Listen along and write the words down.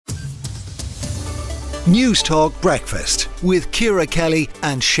News Talk Breakfast with Ciara Kelly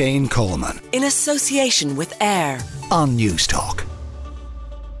and Shane Coleman. In association with AIR On News Talk.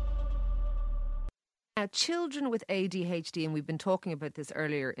 Now, children with ADHD, and we've been talking about this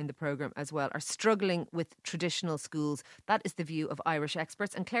earlier in the programme as well, are struggling with traditional schools. That is the view of Irish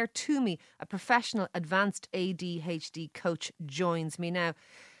experts. And Claire Toomey, a professional advanced ADHD coach, joins me now.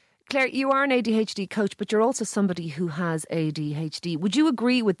 Claire, you are an ADHD coach, but you're also somebody who has ADHD. Would you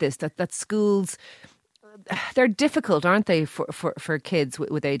agree with this, that schools, they're difficult, aren't they, for kids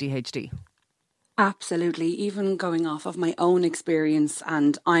with ADHD? Absolutely. Even going off of my own experience,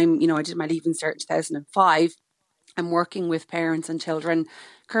 and I did my Leaving Cert in 2005. I'm working with parents and children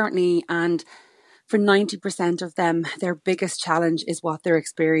currently, and for 90% of them, their biggest challenge is what they're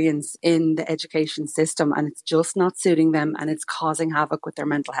experiencing in the education system, and it's just not suiting them, and it's causing havoc with their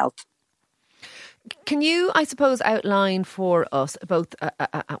mental health. Can you, I suppose, outline for us, both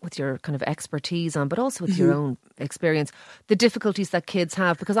with your kind of expertise on, but also with your own experience, the difficulties that kids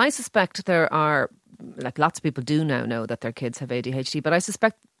have? Because I suspect there are, like lots of people do now know that their kids have ADHD, but I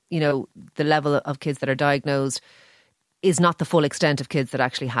suspect, the level of kids that are diagnosed is not the full extent of kids that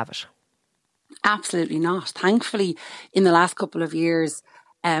actually have it. Absolutely not. Thankfully, in the last couple of years,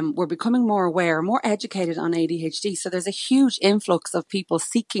 we're becoming more aware, more educated on ADHD. So there's a huge influx of people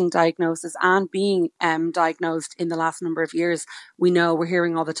seeking diagnosis and being diagnosed in the last number of years. We're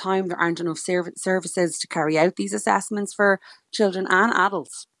hearing all the time there aren't enough services to carry out these assessments for children and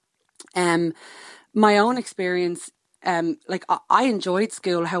adults. My own experience, I enjoyed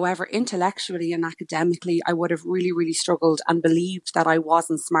school. However, intellectually and academically, I would have really, really struggled and believed that I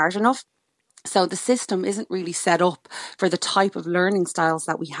wasn't smart enough. So the system isn't really set up for the type of learning styles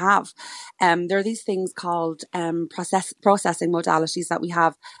that we have. There are these things called processing modalities that we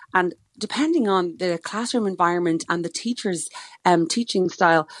have. And depending on the classroom environment and the teacher's teaching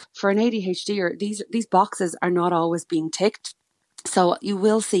style, for an ADHDer, these boxes are not always being ticked. So you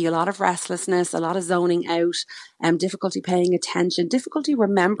will see a lot of restlessness, a lot of zoning out, difficulty paying attention, difficulty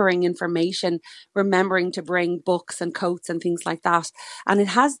remembering information, remembering to bring books and coats and things like that. And it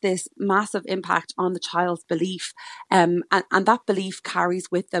has this massive impact on the child's belief. And that belief carries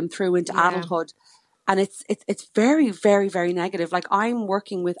with them through into adulthood. And it's very, very, very negative. Like, I'm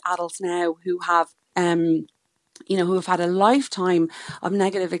working with adults now who have who have had a lifetime of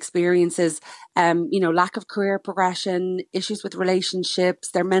negative experiences, lack of career progression, issues with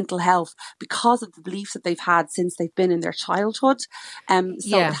relationships, their mental health, because of the beliefs that they've had since they've been in their childhood.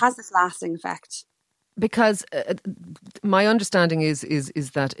 It has this lasting effect. Because my understanding is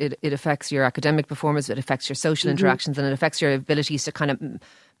that it affects your academic performance, it affects your social interactions, and it affects your abilities to kind of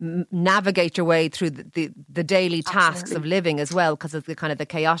navigate your way through the daily tasks of living as well, because of the kind of the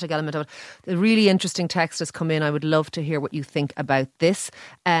chaotic element of it. The really interesting text has come in. I would love to hear what you think about this.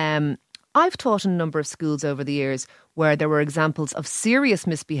 I've taught in a number of schools over the years where there were examples of serious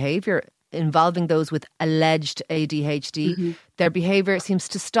misbehaviour involving those with alleged ADHD. Their behaviour seems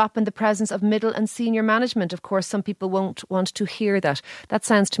to stop in the presence of middle and senior management. Of course, some people won't want to hear that. That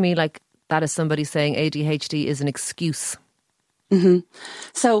sounds to me like that is somebody saying ADHD is an excuse.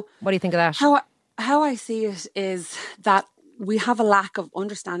 So what do you think of that? How I see it is that we have a lack of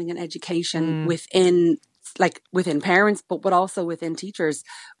understanding and education within parents, but also within teachers.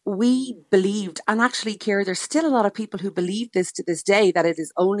 We believed, and actually, Ciara, there's still a lot of people who believe this to this day, that it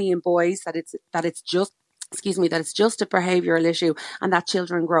is only in boys, that it's just a behavioural issue and that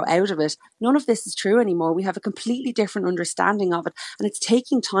children grow out of it. None of this is true anymore. We have a completely different understanding of it, and it's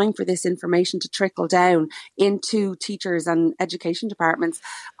taking time for this information to trickle down into teachers and education departments.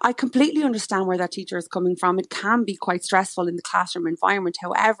 I completely understand where that teacher is coming from. It can be quite stressful in the classroom environment.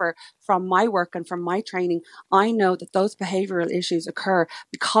 However, from my work and from my training, I know that those behavioural issues occur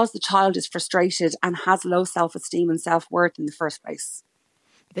because the child is frustrated and has low self-esteem and self-worth in the first place.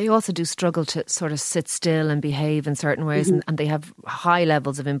 They also do struggle to sort of sit still and behave in certain ways, and they have high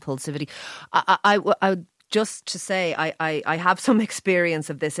levels of impulsivity. I just to say, I have some experience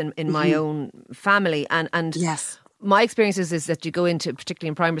of this in my own family, and yes. My experience is that you go into, particularly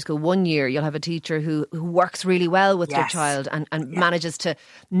in primary school, 1 year, you'll have a teacher who works really well with their child and manages to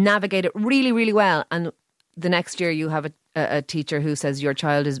navigate it really, really well. And the next year you have a teacher who says your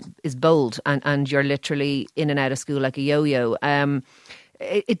child is bold and you're literally in and out of school like a yo-yo.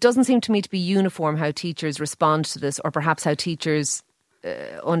 It doesn't seem to me to be uniform how teachers respond to this, or perhaps how teachers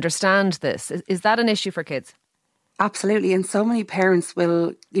understand this. Is that an issue for kids? Absolutely. And so many parents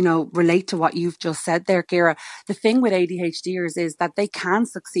will, relate to what you've just said there, Ciara. The thing with ADHDers is that they can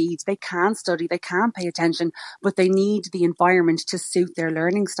succeed, they can study, they can pay attention, but they need the environment to suit their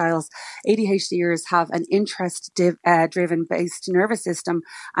learning styles. ADHDers have an interest-driven based nervous system.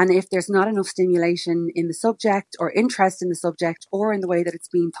 And if there's not enough stimulation in the subject or interest in the subject or in the way that it's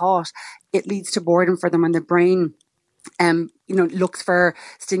being taught, it leads to boredom for them, and the brain looks for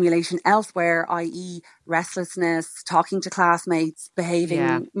stimulation elsewhere, i.e. restlessness, talking to classmates,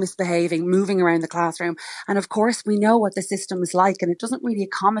 misbehaving, moving around the classroom. And of course, we know what the system is like, and it doesn't really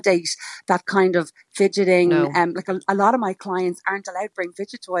accommodate that kind of fidgeting. No. A lot of my clients aren't allowed to bring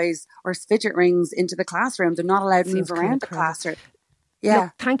fidget toys or fidget rings into the classroom. They're not allowed to move around the classroom. Yeah.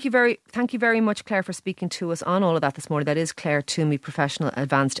 Look, thank you very much, Claire, for speaking to us on all of that this morning. That is Claire Toomey, professional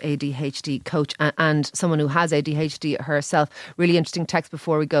advanced ADHD coach and someone who has ADHD herself. Really interesting text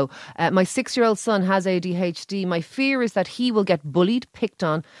before we go. My 6-year-old son has ADHD. My fear is that he will get bullied, picked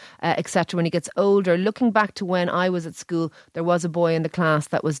on, etc. when he gets older. Looking back to when I was at school, there was a boy in the class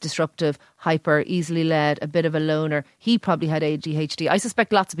that was disruptive, hyper, easily led, a bit of a loner. He probably had ADHD. I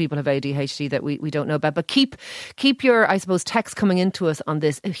suspect lots of people have ADHD that we don't know about. But keep your, I suppose, text coming into us on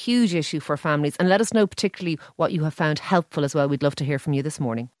this, a huge issue for families, and let us know particularly what you have found helpful as well. We'd love to hear from you this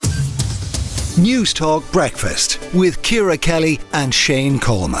morning. News Talk Breakfast with Ciara Kelly and Shane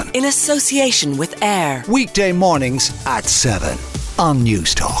Coleman. In association with AIR. Weekday mornings at 7 on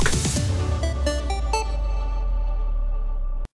News Talk.